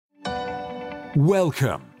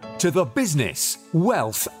Welcome to the Business,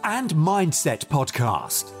 Wealth and Mindset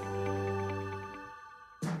Podcast.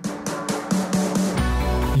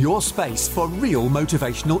 Your space for real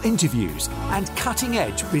motivational interviews and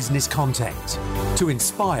cutting-edge business content to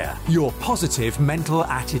inspire your positive mental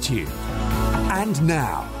attitude. And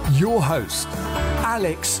now, your host,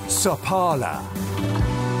 Alex Sopala.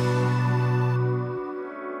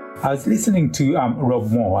 I was listening to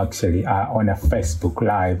Rob Moore actually on a Facebook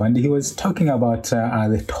Live, and he was talking about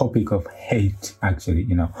the topic of hate. Actually,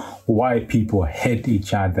 why people hate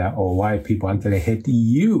each other or why people actually hate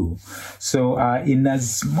you. So, in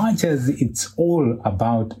as much as it's all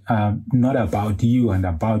about not about you and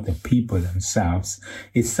about the people themselves,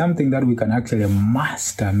 it's something that we can actually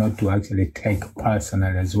master, not to actually take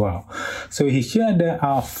personal as well. So he shared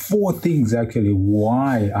four things actually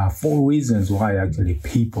four reasons why actually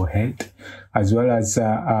people hate, as well as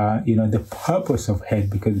the purpose of hate,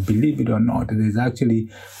 because believe it or not, there's actually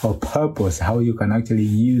a purpose how you can actually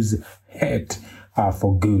use hate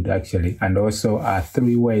for good actually, and also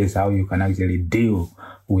three ways how you can actually deal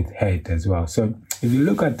with hate as well. So if you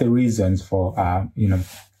look at the reasons for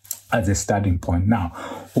as a starting point. Now,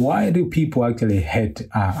 why do people actually hate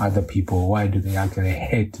other people? Why do they actually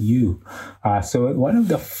hate you? So one of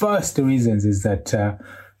the first reasons is that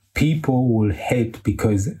people will hate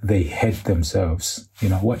because they hate themselves.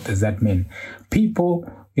 What does that mean? People,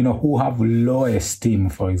 who have low esteem,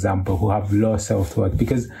 for example, who have low self-worth,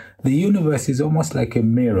 because the universe is almost like a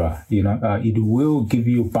mirror, it will give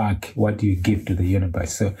you back what you give to the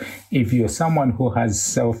universe. So if you're someone who has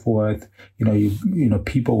self-worth,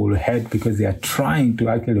 people will hate because they are trying to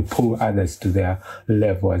actually pull others to their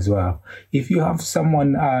level as well. If you have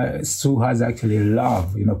someone who has actually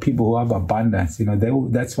love, people who have abundance,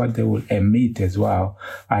 that's what they will emit as well.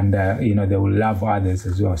 And, they will love others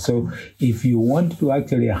as well. So if you want to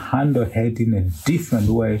actually handle hate in a different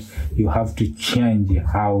way, you have to change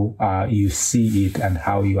how you see it and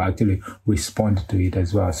how you actually respond to it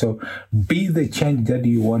as well. So be the change that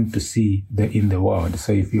you want to see in the world.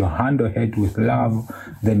 So if you handle hate with love,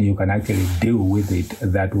 then you can actually deal with it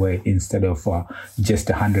that way instead of just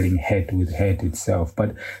handling hate with hate itself.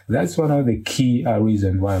 But that's one of the key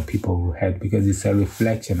reasons why people will hate, because it's a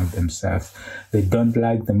reflection of themselves. They don't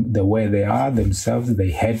like the way they are themselves.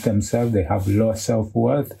 They hate themselves. They have low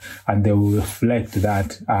self-worth, and they will reflect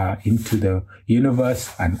that into the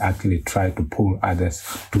universe and actually try to pull others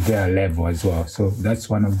to their level as well. So that's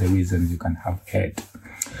one of the reasons you can have hate.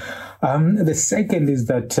 The second is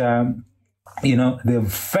that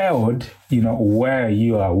they've failed, where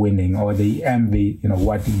you are winning, or they envy,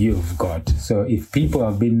 what you've got. So if people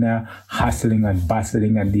have been hustling and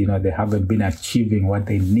bustling and, they haven't been achieving what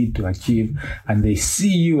they need to achieve, and they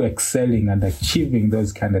see you excelling and achieving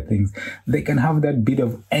those kind of things, they can have that bit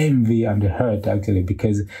of envy and hurt actually,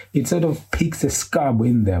 because it sort of picks a scab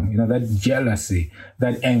in them, that jealousy,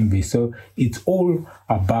 that envy. So it's all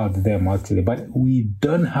about them actually, but we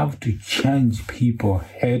don't have to change people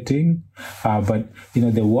hating, but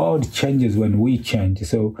the world changes when we change.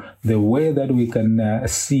 So the way that we can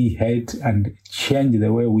see hate and change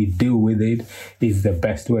the way we deal with it is the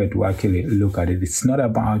best way to actually look at it. It's not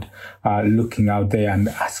about looking out there and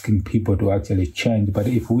asking people to actually change, but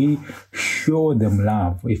if we show them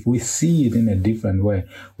love, if we see it in a different way,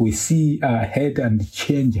 we see hate and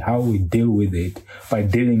change how we deal with it by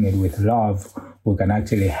dealing it with love, we can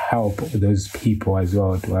actually help those people as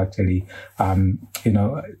well to actually,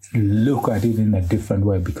 look at it in a different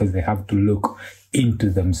way, because they have to look into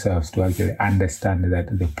themselves to actually understand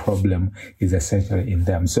that the problem is essentially in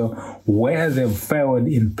them. So where they've failed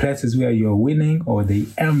in places where you're winning, or they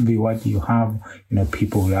envy what you have,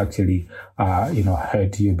 people will actually,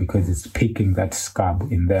 hurt you because it's picking that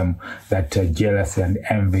scab in them, that jealousy and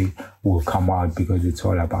envy will come out because it's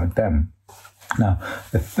all about them. Now,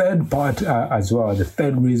 the third part as well, the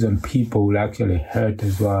third reason people will actually hurt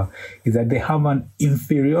as well, is that they have an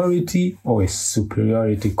inferiority or a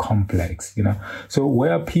superiority complex, So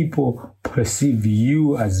where people perceive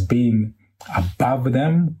you as being above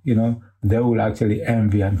them, they will actually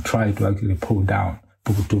envy and try to actually pull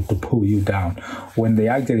you down. When they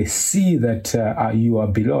actually see that you are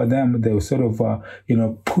below them, they will sort of,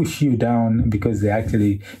 push you down, because they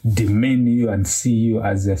actually demean you and see you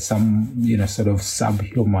as some, sort of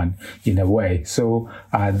subhuman in a way. So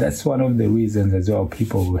that's one of the reasons as well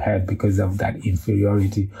people will hate, because of that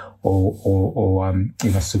inferiority or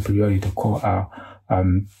superiority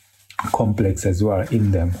complex as well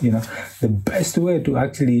in them. The best way to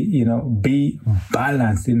actually be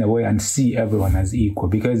balanced in a way and see everyone as equal,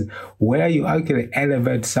 because where you actually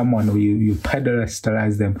elevate someone or you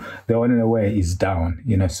pedestalize them, the only way is down.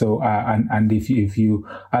 So and if you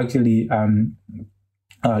actually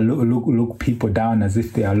look people down as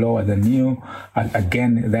if they are lower than you,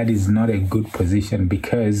 again, that is not a good position,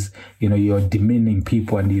 because you're demeaning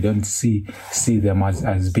people and you don't see them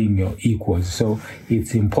as being your equals. So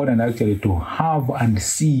it's important actually to have and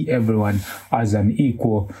see everyone as an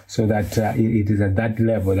equal, so that it is at that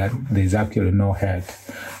level that there's actually no hate.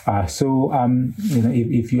 So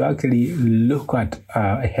if you actually look at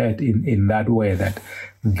hate in that way, that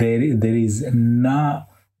there is no,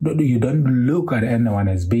 you don't look at anyone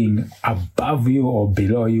as being above you or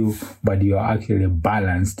below you, but you're actually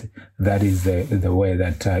balanced. That is the way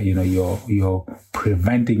that you're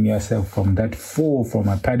preventing yourself from that fall from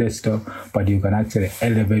a pedestal, but you can actually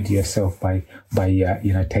elevate yourself by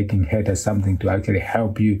taking hate as something to actually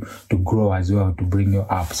help you to grow as well, to bring you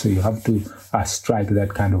up. So you have to strike that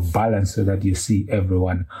kind of balance, so that you see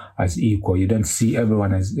everyone as equal. You don't see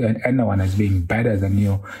anyone as being better than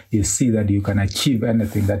you. You see that you can achieve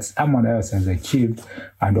anything that someone else has achieved,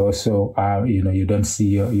 and also you don't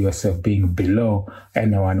see yourself being below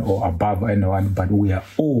anyone or above anyone, but we are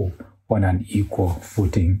all on an equal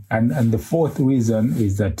footing. And the fourth reason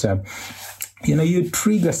is that you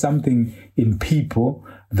trigger something in people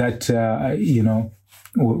that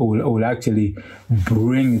will actually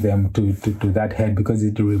bring them to that head, because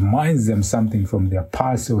it reminds them something from their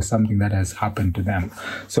past or something that has happened to them.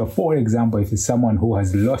 So for example, if it's someone who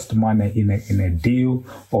has lost money in a deal,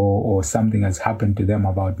 or something has happened to them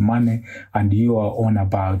about money, and you are on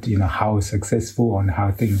about how successful and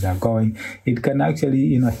how things are going, it can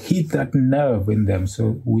actually hit that nerve in them,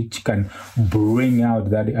 so which can bring out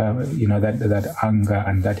that that anger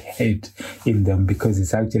and that hate in them, because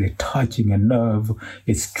it's actually touching a nerve.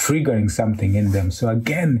 It's triggering something in them. So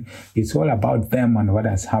again, it's all about them and what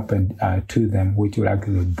has happened to them, which will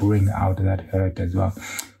actually bring out that hurt as well.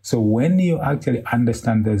 So when you actually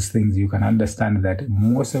understand those things, you can understand that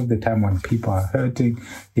most of the time when people are hurting,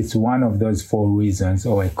 it's one of those four reasons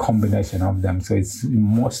or a combination of them. So it's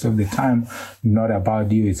most of the time not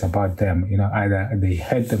about you, it's about them. Either they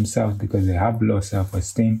hate themselves because they have low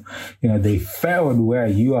self-esteem, they failed where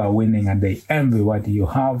you are winning and they envy what you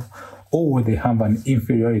have, or they have an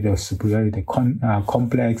inferiority or superiority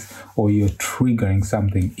complex, or you're triggering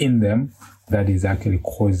something in them that is actually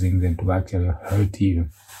causing them to actually hurt you.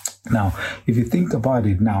 Now, if you think about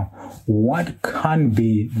it now, what can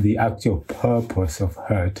be the actual purpose of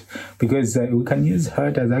hurt? Because we can use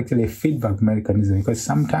hurt as actually a feedback mechanism, because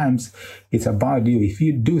sometimes it's about you. If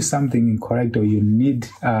you do something incorrect or you need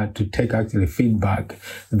to take actually feedback,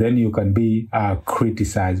 then you can be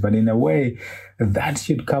criticized. But in a way, that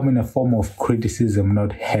should come in a form of criticism,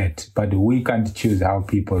 not hate. But we can't choose how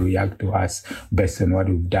people react to us based on what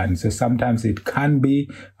we've done. So sometimes it can be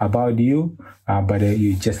about you, but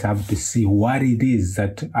you just have to see what it is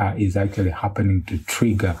that is actually happening to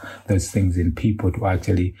trigger those things in people to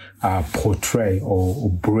actually portray or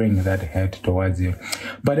bring that hate towards you.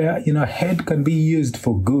 But, hate can be used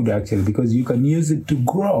for good, actually, because you can use it to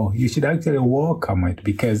grow. You should actually welcome it,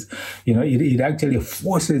 because, it actually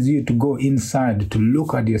forces you to go inside, to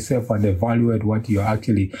look at yourself and evaluate what you're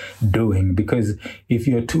actually doing. Because if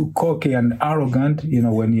you're too cocky and arrogant,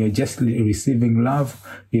 when you're just receiving love,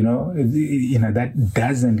 that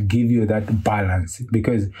doesn't give you that balance.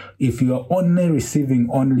 Because if you're only receiving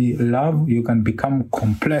only love, you can become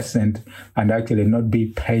complacent and actually not be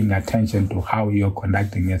paying attention to how you're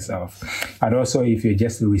conducting yourself. And also, if you're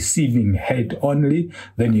just receiving hate only,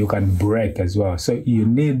 then you can break as well. So you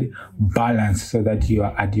need balance so that you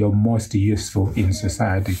are at your most useful in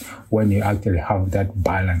society, when you actually have that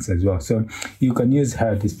balance as well. So you can use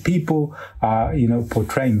hurt. If people are,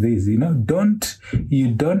 portraying this, you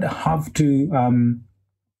don't have to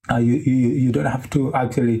you don't have to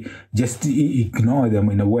actually just ignore them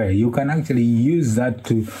in a way. You can actually use that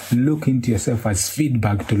to look into yourself as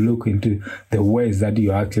feedback, to look into the ways that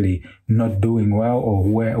you're actually not doing well, or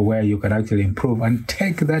where you can actually improve, and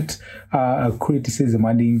take that criticism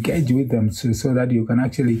and engage with them so that you can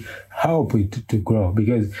actually help it to grow.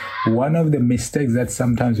 Because one of the mistakes that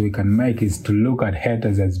sometimes we can make is to look at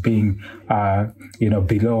haters as being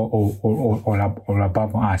below or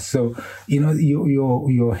above us. So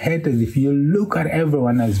your haters, if you look at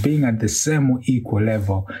everyone as being at the same equal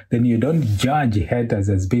level, then you don't judge haters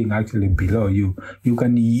as being actually below you. You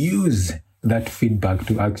can use that feedback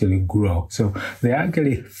to actually grow. So there are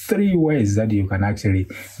actually 3 ways that you can actually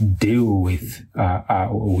deal with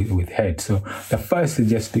hate. So the first is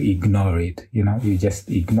just to ignore it. You just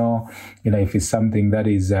ignore. If it's something that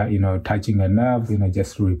is touching a nerve,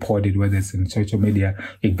 just report it, whether it's in social media.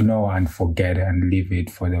 Ignore and forget and leave it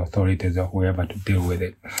for the authorities or whoever to deal with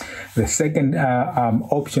it. The second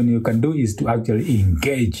option you can do is to actually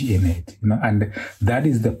engage in it, and that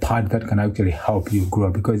is the part that can actually help you grow,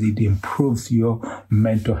 because it improves your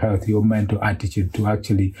mental health, your mental attitude, to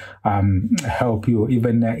actually help you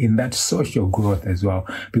even in that social growth as well,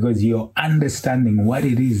 because you're understanding what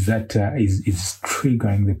it is that is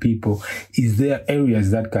triggering the people. Is there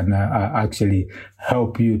areas that can actually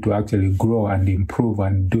help you to actually grow and improve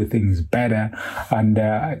and do things better, and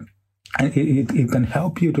it can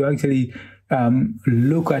help you to actually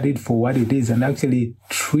look at it for what it is and actually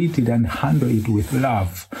treat it and handle it with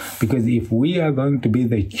love. Because if we are going to be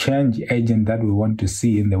the change agent that we want to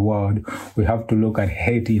see in the world, we have to look at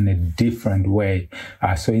hate in a different way.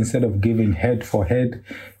 So instead of giving hate for hate,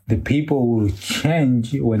 the people will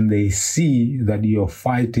change when they see that you're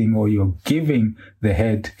fighting or you're giving the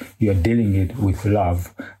hate, you're dealing it with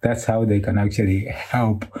love. That's how they can actually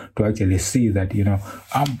help to actually see that,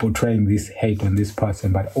 I'm portraying this hate on this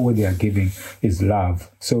person, but all they are giving is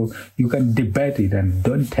love. So you can debate it and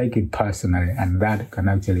don't take it personally, and that can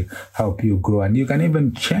actually help you grow. And you can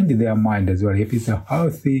even change their mind as well. If it's a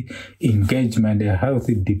healthy engagement, a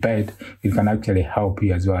healthy debate, it can actually help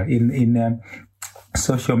you as well. In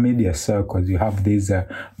social media circles, you have these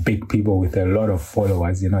big people with a lot of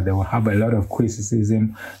followers. They will have a lot of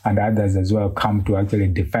criticism, and others as well come to actually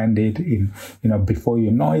defend it. Before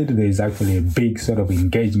you know it, there is actually a big sort of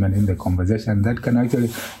engagement in the conversation that can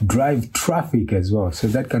actually drive traffic as well. So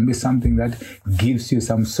that can be something that gives you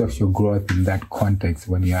some social growth in that context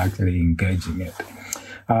when you're actually engaging it.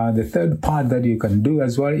 The third part that you can do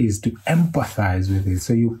as well is to empathize with it.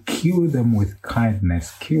 So you cue them with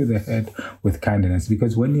kindness, cue the hate with kindness,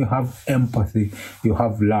 because when you have empathy, you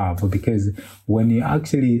have love. Because when you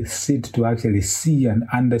actually sit to actually see and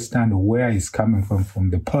understand where it's coming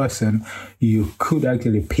from the person, you could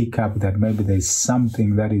actually pick up that maybe there's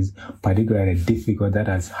something that is particularly difficult that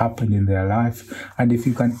has happened in their life. And if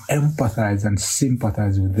you can empathize and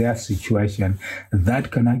sympathize with their situation,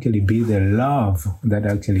 that can actually be the love that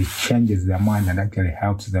actually changes their mind and actually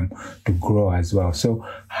helps them to grow as well. So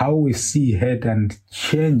how we see hate and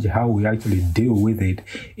change how we actually deal with it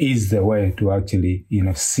is the way to actually,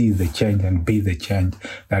 see the change and be the change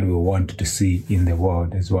that we want to see in the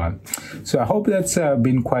world as well. So I hope that's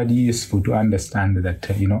been quite useful to understand that,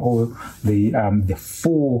 all the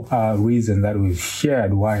 4 reasons that we've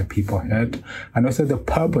shared why people hate, and also the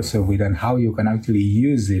purpose of it and how you can actually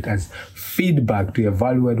use it as feedback to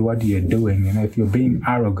evaluate what you're doing. If you're being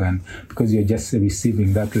arrogant because you're just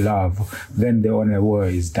receiving that love, then the only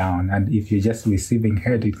way is down. And if you're just receiving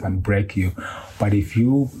hate, it can break you. But if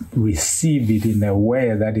you receive it in a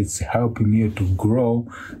way that it's helping you to grow,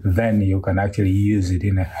 then you can actually use it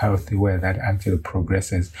in a healthy way that actually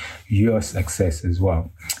progresses your success as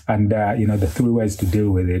well. And, the 3 ways to deal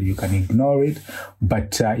with it, you can ignore it.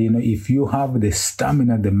 But, if you have the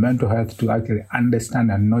stamina, the mental health to actually understand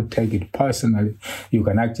and not take it personally, you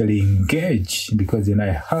can actually engage, because,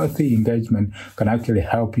 a healthy engagement can actually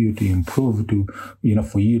help you to improve, to,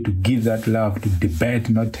 for you to give that love, to debate,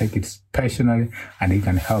 not take it personally, and it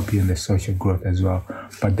can help you in the social growth as well.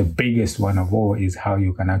 But the biggest one of all is how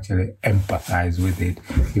you can actually empathize with it.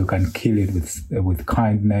 You can kill it with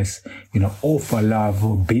kindness, offer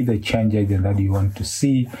love, be the change agent that you want to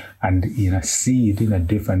see, and see it in a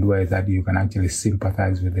different way that you can actually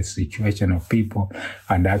sympathize with the situation of people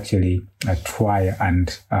and actually try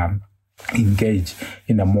and engage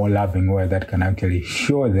in a more loving way that can actually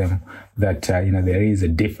show them that there is a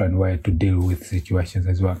different way to deal with situations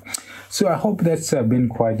as well. So I hope that's been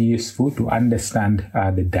quite useful to understand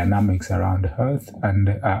the dynamics around hate and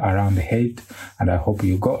around hate. And I hope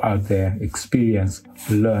you go out there, experience,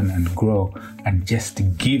 learn and grow, and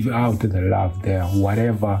just give out the love there.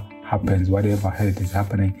 Whatever happens, whatever hate is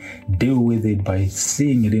happening, deal with it by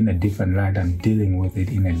seeing it in a different light and dealing with it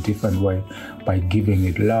in a different way by giving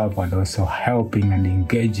it love and also helping and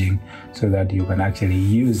engaging so that you can actually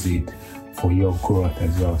use it for your growth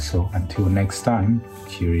as well. So until next time,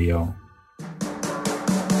 cheerio.